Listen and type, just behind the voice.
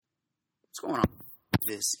What's going on?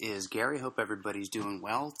 This is Gary. Hope everybody's doing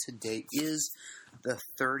well. Today is the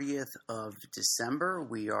 30th of December.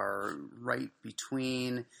 We are right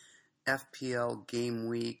between FPL game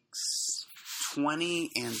weeks 20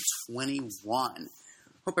 and 21.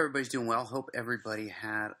 Hope everybody's doing well. Hope everybody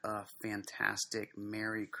had a fantastic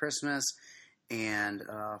Merry Christmas. And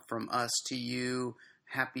from us to you,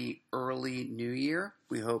 Happy Early New Year.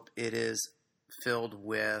 We hope it is filled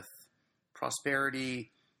with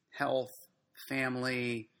prosperity, health,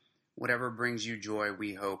 family, whatever brings you joy.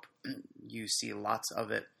 We hope you see lots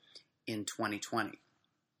of it in 2020.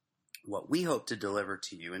 What we hope to deliver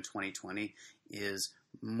to you in 2020 is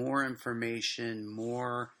more information,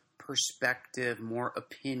 more perspective, more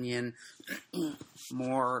opinion,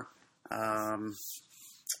 more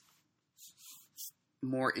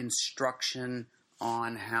instruction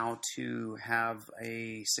on how to have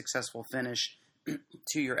a successful finish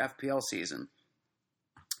to your FPL season.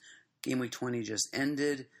 Game week 20 just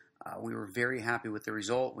ended. We were very happy with the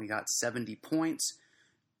result. We got 70 points.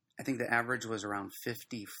 I think the average was around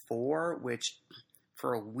 54, which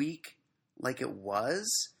for a week like it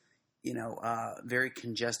was, very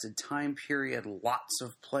congested time period, lots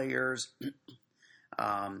of players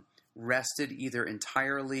rested either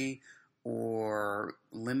entirely or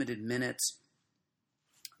limited minutes.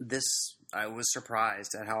 I was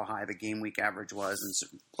surprised at how high the game week average was and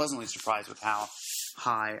pleasantly surprised with how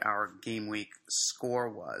high our game week score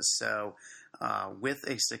was. So with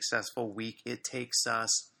a successful week, it takes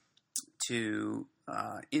us to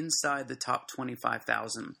inside the top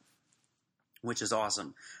 25,000, which is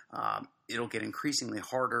awesome. It'll get increasingly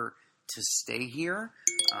harder to stay here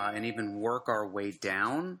and even work our way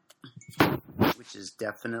down, which is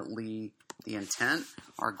definitely the intent.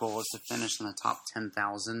 Our goal is to finish in the top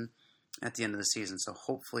 10,000 at the end of the season. So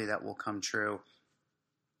hopefully that will come true.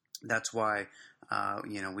 That's why,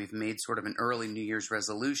 we've made sort of an early New Year's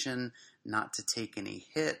resolution not to take any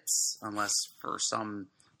hits unless for some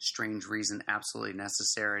strange reason absolutely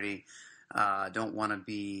necessary. Don't want to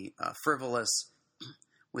be frivolous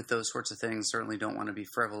with those sorts of things. Certainly don't want to be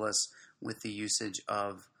frivolous with the usage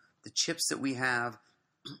of the chips that we have.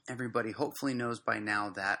 Everybody hopefully knows by now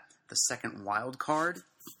that the second wild card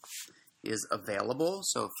is available.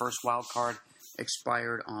 So first wild card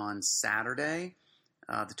expired on Saturday,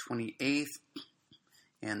 the 28th,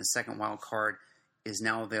 and the second wild card is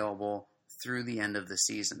now available through the end of the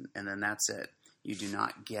season, and then that's it. You do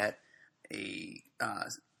not get a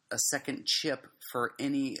second chip for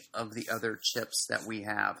any of the other chips that we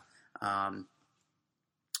have. You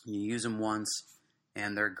use them once,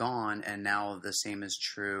 and they're gone, and now the same is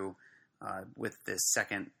true with this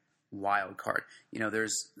second wild card.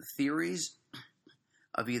 There's theories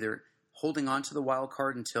of either holding on to the wild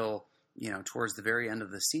card until towards the very end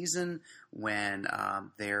of the season when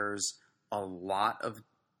there's a lot of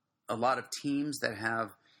teams that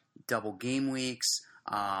have double game weeks,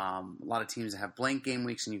 a lot of teams that have blank game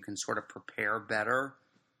weeks, and you can sort of prepare better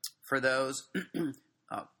for those.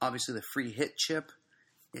 Obviously, the free hit chip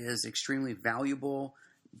is extremely valuable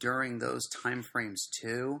during those time frames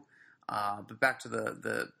too. But back to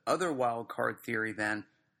the other wild card theory then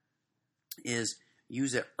is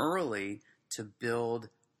use it early to build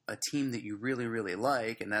a team that you really, really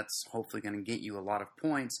like, and that's hopefully going to get you a lot of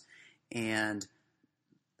points. And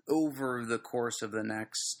over the course of the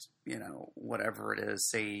next, whatever it is,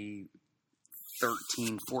 say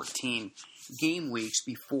 13, 14 game weeks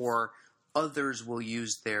before others will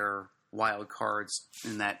use their wild cards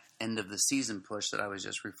in that end of the season push that I was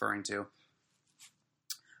just referring to,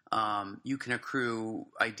 you can accrue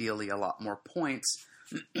ideally a lot more points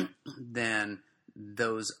than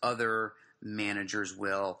those other managers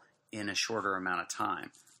will in a shorter amount of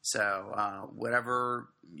time. So whatever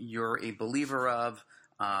you're a believer of,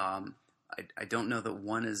 I don't know that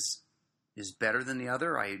one is better than the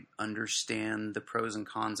other. I understand the pros and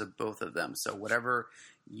cons of both of them. So whatever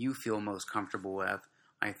you feel most comfortable with,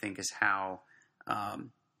 I think is how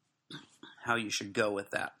you should go with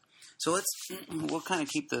that. So we'll kind of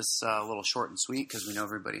keep this a little short and sweet because we know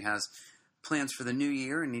everybody has plans for the new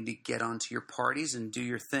year and need to get onto your parties and do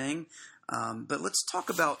your thing. But let's talk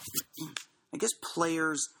about, I guess,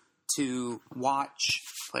 players to watch,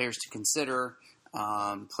 players to consider,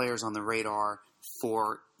 players on the radar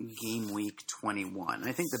for game week 21.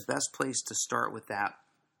 I think the best place to start with that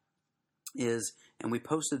is, and we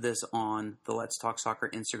posted this on the Let's Talk Soccer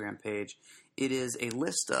Instagram page, it is a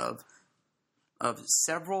list of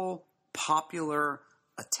several popular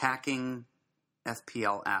attacking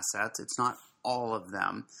FPL assets. It's not all of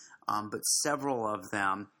them, but several of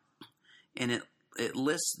them. And it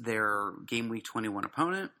lists their game week 21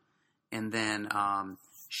 opponent and then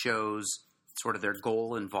shows sort of their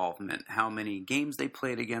goal involvement, how many games they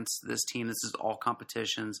played against this team. This is all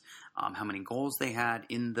competitions, how many goals they had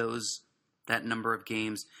in that number of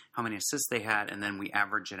games, how many assists they had, and then we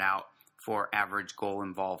average it out for average goal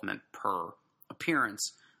involvement per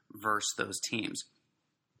appearance versus those teams.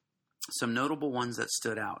 Some notable ones that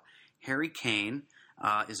stood out. Harry Kane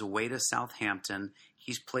is away to Southampton.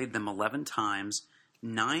 He's played them 11 times,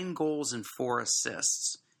 9 goals and 4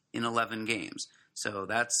 assists in 11 games. So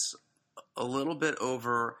that's a little bit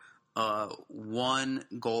over 1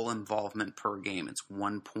 goal involvement per game. It's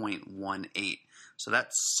 1.18. So that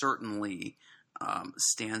certainly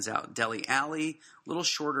stands out. Dele Alli, a little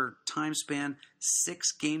shorter time span,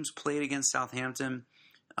 6 games played against Southampton,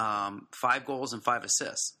 5 goals and 5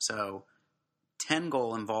 assists. So 10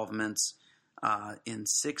 goal involvements in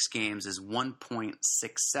 6 games is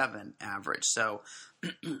 1.67 average. So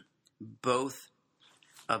both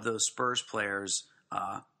of those Spurs players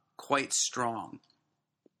quite strong.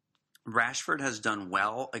 Rashford has done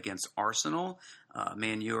well against Arsenal.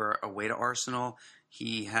 Man U are away to Arsenal.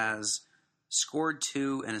 He has scored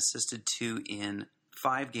 2 and assisted 2 in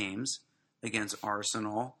 5 games against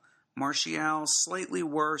Arsenal. Martial, slightly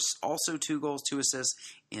worse, also 2 goals, 2 assists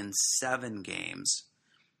in 7 games.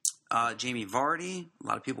 Jamie Vardy, a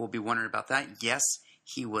lot of people will be wondering about that. Yes,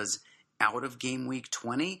 he was out of game week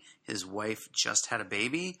 20. His wife just had a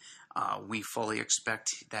baby. We fully expect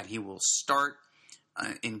that he will start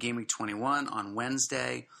in game week 21 on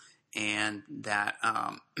Wednesday, and that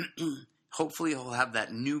hopefully he'll have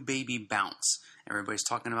that new baby bounce. Everybody's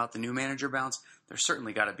talking about the new manager bounce. There's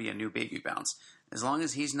certainly got to be a new baby bounce. As long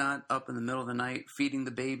as he's not up in the middle of the night feeding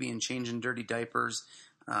the baby and changing dirty diapers,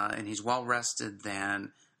 and he's well rested,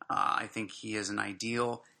 then I think he is an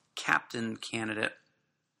ideal captain candidate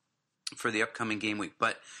for the upcoming game week.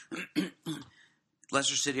 But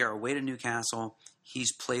Leicester City are away to Newcastle.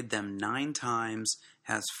 He's played them 9 times,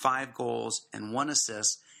 has 5 goals and 1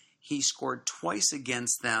 assist. He scored twice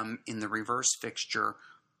against them in the reverse fixture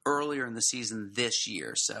earlier in the season this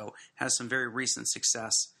year, so has some very recent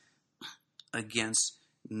success against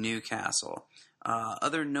Newcastle.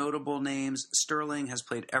 Other notable names, Sterling has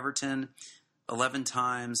played Everton 11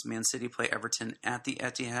 times. Man City play Everton at the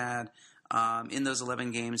Etihad. In those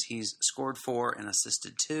 11 games, he's scored 4 and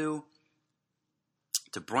assisted 2.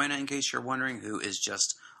 De Bruyne, in case you're wondering, who is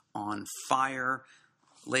just on fire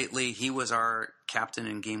lately. He was our captain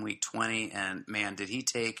in game week 20, and man, did he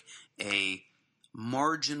take a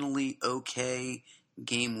marginally okay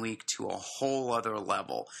game week to a whole other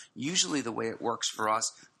level. Usually the way it works for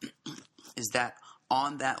us is that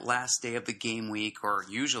on that last day of the game week, or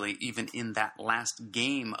usually even in that last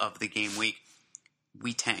game of the game week,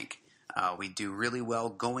 we tank. We do really well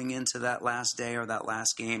going into that last day or that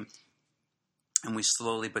last game, and we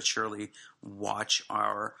slowly but surely watch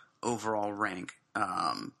our overall rank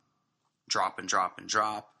drop and drop and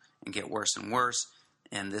drop and get worse and worse.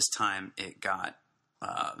 And this time it got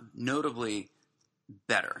notably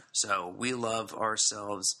better. So we love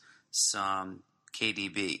ourselves some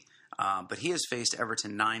KDB. But he has faced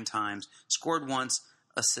Everton 9 times, scored once,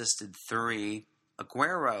 assisted 3.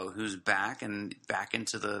 Aguero, who's back and back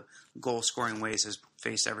into the goal-scoring ways, has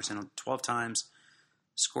faced Everton 12 times,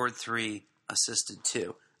 scored 3, assisted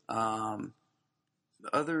 2.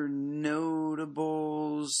 Other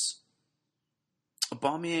notables,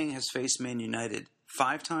 Aubameyang has faced Man United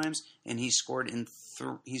 5 times, and he's scored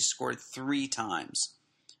 3 times.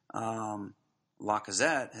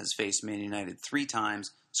 Lacazette has faced Man United 3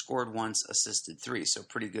 times, scored once, assisted 3. So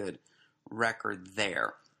pretty good record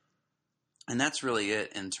there. And that's really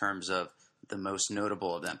it in terms of the most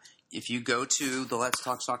notable of them. If you go to the Let's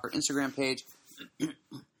Talk Soccer Instagram page,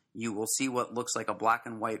 you will see what looks like a black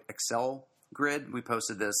and white Excel grid. We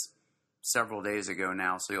posted this several days ago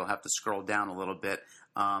now, so you'll have to scroll down a little bit.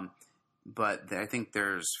 But I think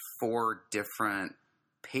there's 4 different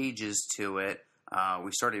pages to it.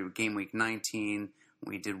 We started with game week 19.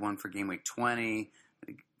 We did one for game week 20,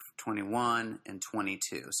 21, and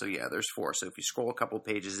 22. So yeah, there's 4. So if you scroll a couple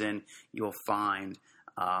pages in, you'll find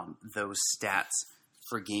those stats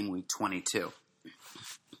for game week 22.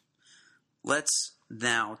 Let's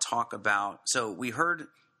now talk about, so we heard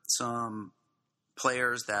some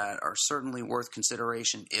players that are certainly worth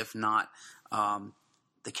consideration, if not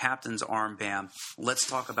the captain's armband. Let's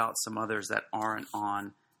talk about some others that aren't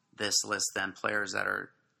on this list then, players that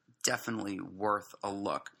are definitely worth a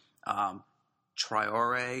look.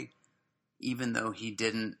 Traore, even though he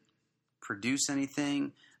didn't produce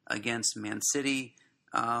anything against Man City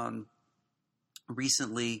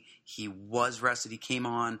recently, he was rested. He came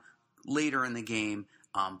on later in the game,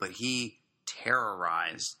 but he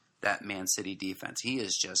terrorized that Man City defense.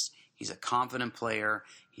 He's a confident player.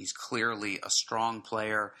 He's clearly a strong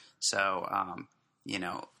player. So,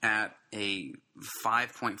 at a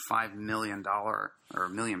 $5.5 million or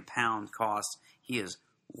 £1 million cost, he is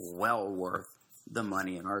well worth the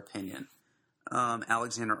money, in our opinion.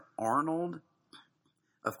 Alexander Arnold,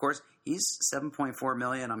 of course, he's $7.4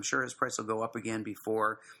 million. I'm sure his price will go up again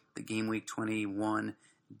before the game week 21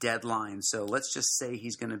 deadline. So let's just say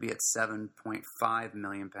he's going to be at £7.5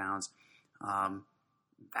 million.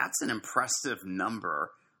 That's an impressive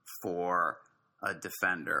number for a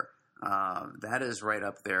defender. That is right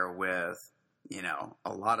up there with,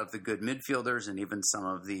 a lot of the good midfielders and even some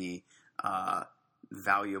of the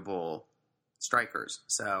valuable strikers.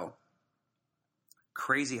 So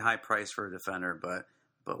crazy high price for a defender, but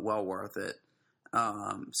well worth it.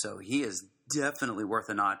 So he is definitely worth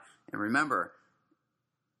a nod. And remember,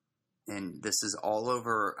 and this is all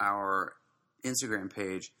over our Instagram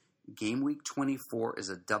page, game week 24 is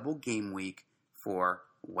a double game week for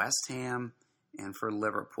West Ham and for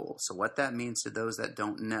Liverpool. So what that means to those that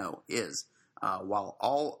don't know is while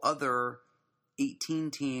all other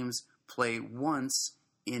 18 teams play once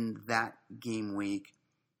in that game week,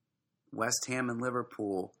 West Ham and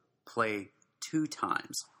Liverpool play 2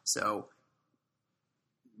 times. So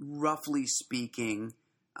roughly speaking,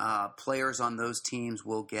 players on those teams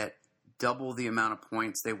will get double the amount of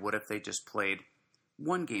points they would if they just played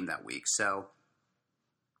one game that week. So,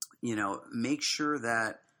 make sure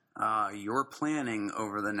that your planning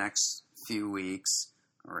over the next few weeks,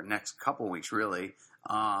 or next couple weeks really,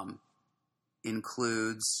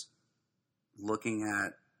 includes looking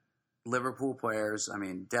at Liverpool players. I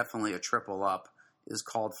mean, definitely a triple up is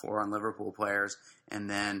called for on Liverpool players, and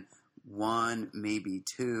then 1, maybe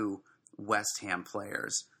 2 West Ham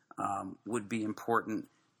players would be important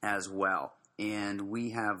as well. And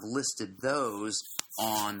we have listed those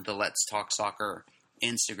on the Let's Talk Soccer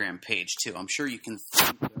Instagram page too. I'm sure you can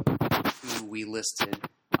think of who we listed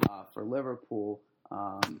for Liverpool.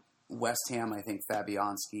 West Ham, I think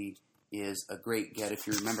Fabianski is a great get. If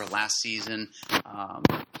you remember last season,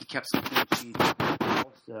 he kept some clean sheets. He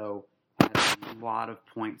also had a lot of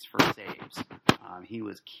points for saves. He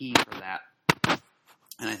was key for that.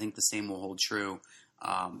 And I think the same will hold true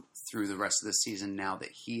through the rest of the season now that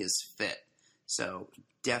he is fit. So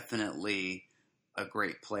definitely a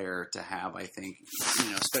great player to have, I think,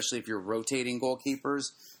 especially if you're rotating goalkeepers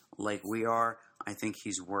like we are. I think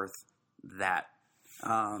he's worth that.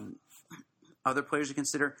 Other players to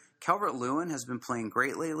consider, Calvert-Lewin has been playing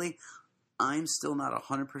great lately. I'm still not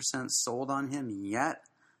 100% sold on him yet.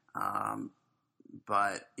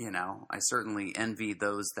 But, I certainly envy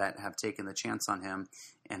those that have taken the chance on him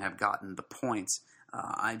and have gotten the points.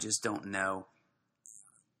 I just don't know.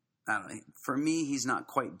 For me, he's not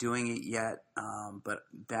quite doing it yet, but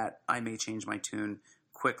that I may change my tune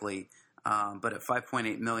quickly. But at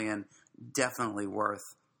 $5.8 million, definitely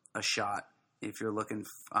worth a shot if you're looking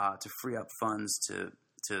to free up funds to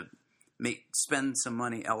spend some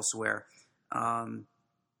money elsewhere.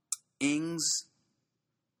 Ings,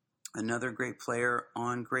 another great player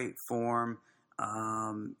on great form.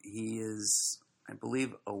 He is, I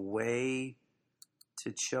believe, away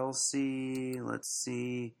to Chelsea. Let's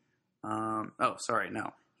see.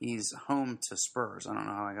 He's home to Spurs. I don't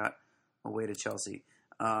know how I got away to Chelsea.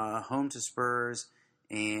 Home to Spurs,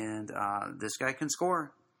 and this guy can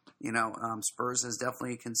score. Spurs has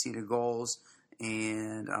definitely conceded goals,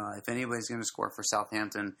 and if anybody's going to score for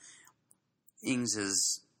Southampton, Ings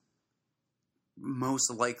is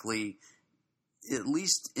most likely at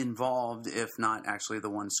least involved, if not actually the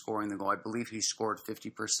one scoring the goal. I believe he scored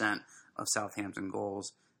 50% of Southampton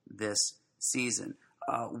goals this season.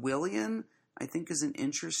 Willian, I think, is an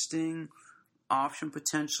interesting option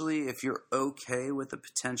potentially if you're okay with the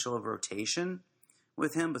potential of rotation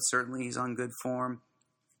with him, but certainly he's on good form.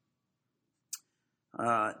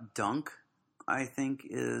 Dunk, I think,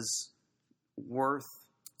 is worth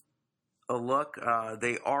a look.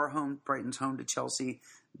 They are Brighton's home to Chelsea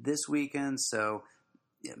this weekend, so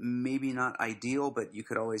maybe not ideal, but you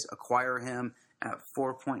could always acquire him at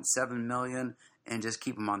 $4.7 million and just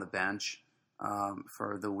keep him on the bench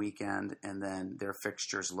for the weekend, and then their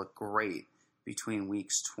fixtures look great between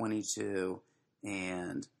weeks 22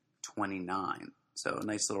 and 29. So a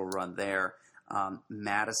nice little run there.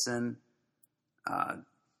 Madison,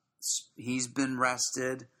 he's been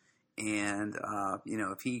rested, and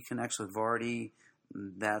if he connects with Vardy,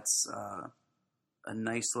 that's a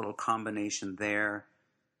nice little combination there.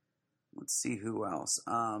 Let's see who else.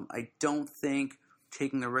 I don't think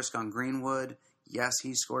taking a risk on Greenwood. Yes,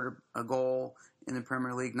 he scored a goal in the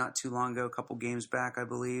Premier League not too long ago, a couple games back, I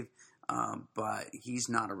believe. but he's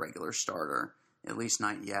not a regular starter, at least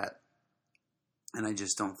not yet. And I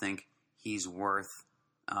just don't think he's worth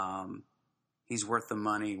the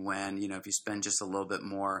money when, if you spend just a little bit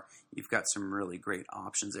more, you've got some really great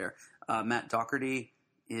options there. Matt Doherty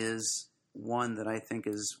is one that I think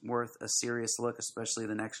is worth a serious look, especially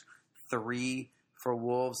the next 3 for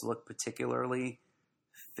Wolves look particularly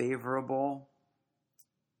favorable.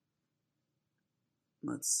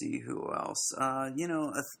 Let's see who else. A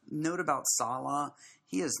note about Salah.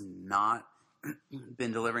 He has not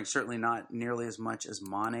been delivering, certainly not nearly as much as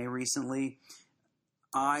Mane recently.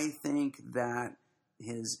 I think that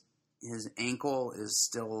his ankle is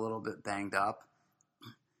still a little bit banged up,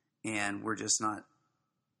 and we're just not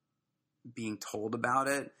being told about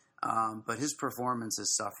it. But his performance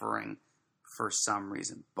is suffering for some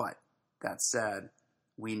reason. But that said,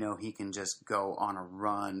 we know he can just go on a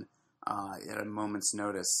run at a moment's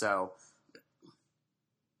notice. So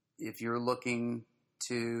if you're looking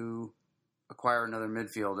to acquire another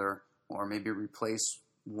midfielder or maybe replace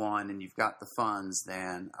one and you've got the funds,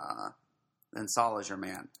 then Salah's your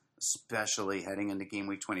man, especially heading into game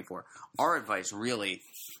week 24. Our advice really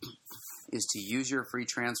is to use your free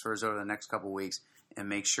transfers over the next couple weeks and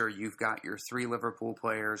make sure you've got your 3 Liverpool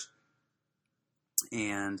players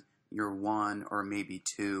and your 1 or maybe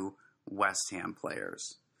 2 West Ham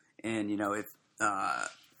players. And,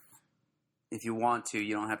 if you want to,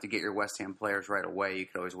 you don't have to get your West Ham players right away. You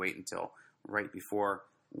could always wait until right before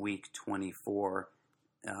week 24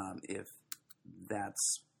 if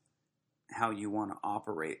that's how you want to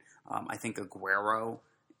operate. I think Aguero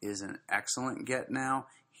is an excellent get now.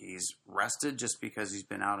 He's rested just because he's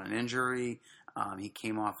been out on injury. He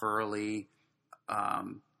came off early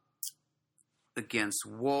against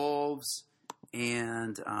Wolves,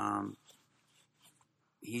 and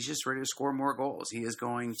he's just ready to score more goals. He is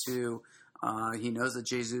going to he knows that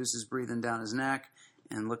Jesus is breathing down his neck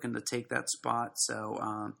and looking to take that spot,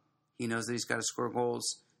 so he knows that he's got to score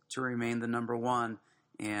goals to remain the number 1,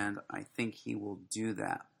 and I think he will do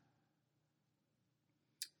that.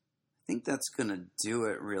 I think that's going to do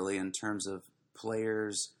it, really, in terms of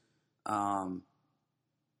players to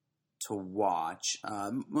watch.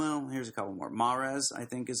 Well, here's a couple more. Mahrez, I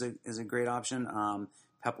think, is a great option.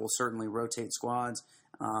 Pep will certainly rotate squads.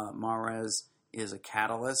 Mahrez is a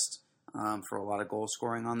catalyst for a lot of goal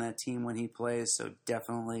scoring on that team when he plays, so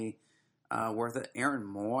definitely worth it. Aaron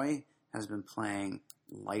Moy has been playing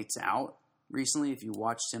lights out recently. If you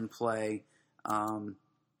watched him play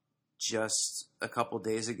just a couple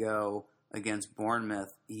days ago against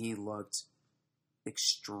Bournemouth, he looked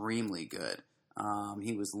extremely good.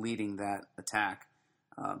 He was leading that attack.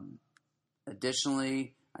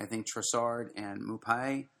 Additionally, I think Trossard and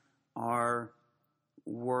Maupay are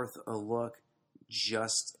worth a look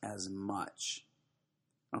just as much.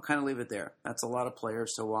 I'll kind of leave it there. That's a lot of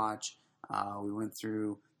players to watch. We went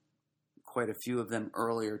through quite a few of them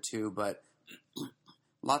earlier too, but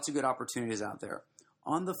lots of good opportunities out there.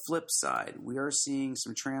 On the flip side, we are seeing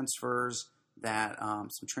some transfers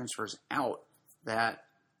out that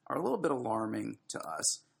are a little bit alarming to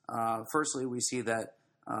us. Firstly, we see that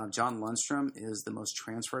John Lundstrom is the most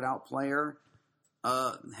transferred out player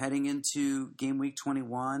heading into game week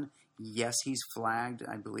 21. Yes, he's flagged.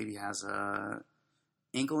 I believe he has a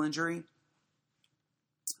ankle injury.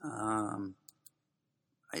 I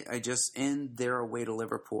just, and they're away to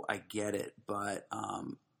Liverpool. I get it, but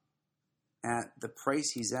at the price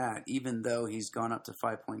he's at, even though he's gone up to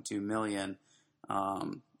 5.2 million,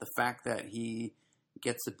 the fact that he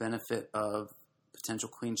gets the benefit of potential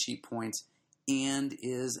clean sheet points and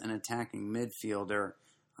is an attacking midfielder,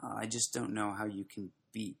 I just don't know how you can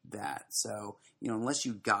beat that. So, unless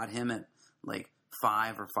you got him at like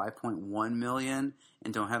 5 or 5.1 million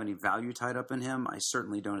and don't have any value tied up in him, I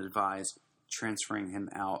certainly don't advise transferring him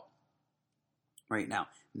out right now.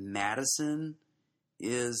 Madison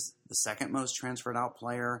is the second most transferred out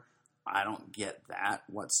player. I don't get that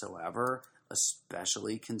whatsoever,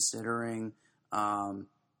 especially considering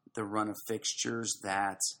the run of fixtures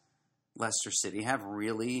that Leicester City have,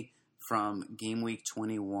 really from game week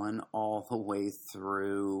 21 all the way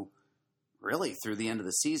through the end of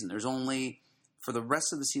the season. There's only, for the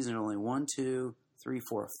rest of the season, only 1, 2, 3,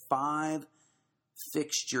 4, 5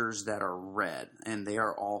 fixtures that are red, and they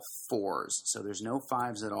are all 4s. So there's no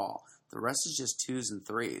 5s at all. The rest is just 2s and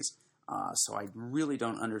 3s. So I really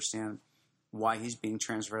don't understand why he's being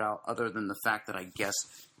transferred out, other than the fact that I guess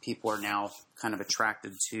people are now kind of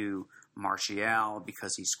attracted to Martial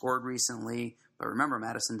because he scored recently. But remember,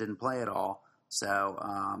 Madison didn't play at all. So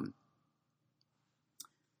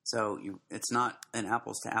it's not an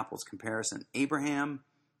apples to apples comparison. Abraham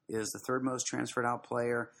is the third most transferred out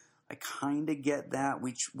player. I kind of get that.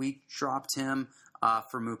 We dropped him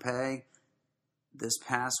for Mupay this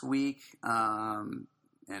past week, and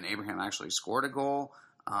Abraham actually scored a goal,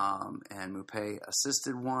 and Mupay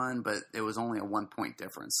assisted one, but it was only a 1-point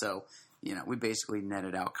difference. So, we basically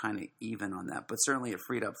netted out kind of even on that. But certainly it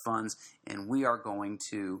freed up funds, and we are going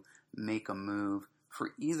to make a move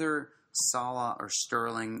for either Salah or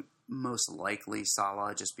Sterling, most likely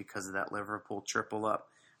Salah, just because of that Liverpool triple up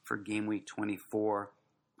for game week 24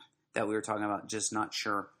 that we were talking about, just not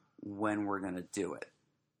sure when we're going to do it.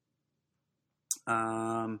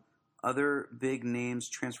 Other big names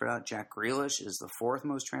transferred out. Jack Grealish is the 4th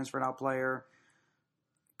most transferred out player.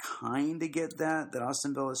 Kind of get that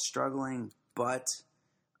Aston Villa is struggling, but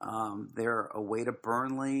they're away to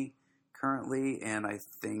Burnley currently, and I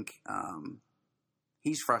think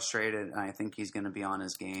he's frustrated, and I think he's going to be on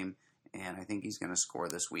his game, and I think he's going to score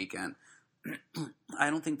this weekend. I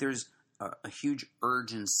don't think there's a huge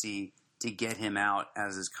urgency to get him out,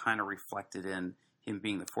 as is kind of reflected in him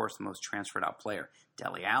being the 4th most transferred out player.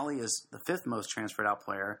 Dele Alli is the 5th most transferred out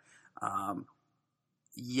player.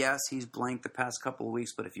 Yes, he's blanked the past couple of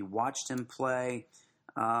weeks, but if you watched him play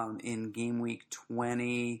in game week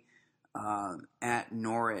 20 at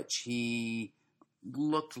Norwich, he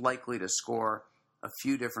looked likely to score a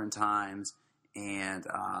few different times, and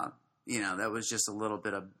that was just a little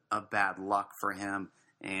bit of bad luck for him,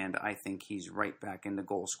 and I think he's right back into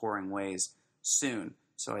goal-scoring ways soon.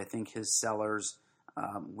 So I think his sellers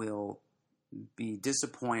will be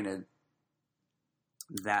disappointed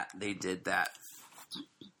that they did that.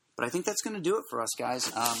 But I think that's going to do it for us, guys.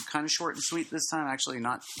 Kind of short and sweet this time. Actually,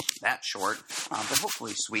 not that short, but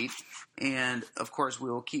hopefully sweet. And, of course,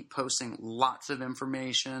 we will keep posting lots of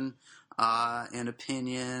information and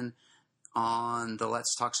opinion on the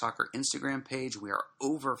Let's Talk Soccer Instagram page. We are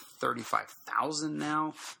over 35,000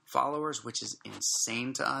 now followers, which is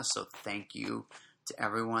insane to us. So thank you to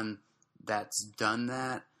everyone that's done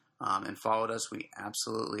that and followed us. We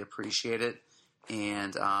absolutely appreciate it.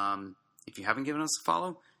 And if you haven't given us a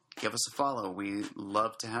follow, give us a follow. We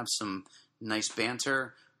love to have some nice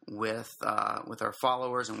banter with our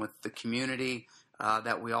followers and with the community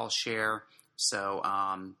that we all share. So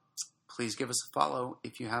please give us a follow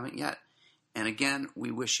if you haven't yet. And again,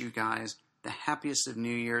 we wish you guys the happiest of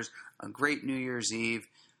New Year's, a great New Year's Eve.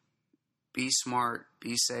 Be smart,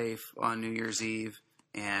 be safe on New Year's Eve,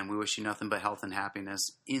 and we wish you nothing but health and happiness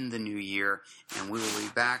in the new year. And we will be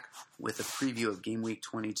back with a preview of Game Week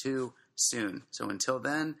 22 soon. So until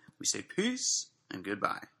then, we say peace and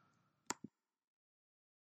goodbye.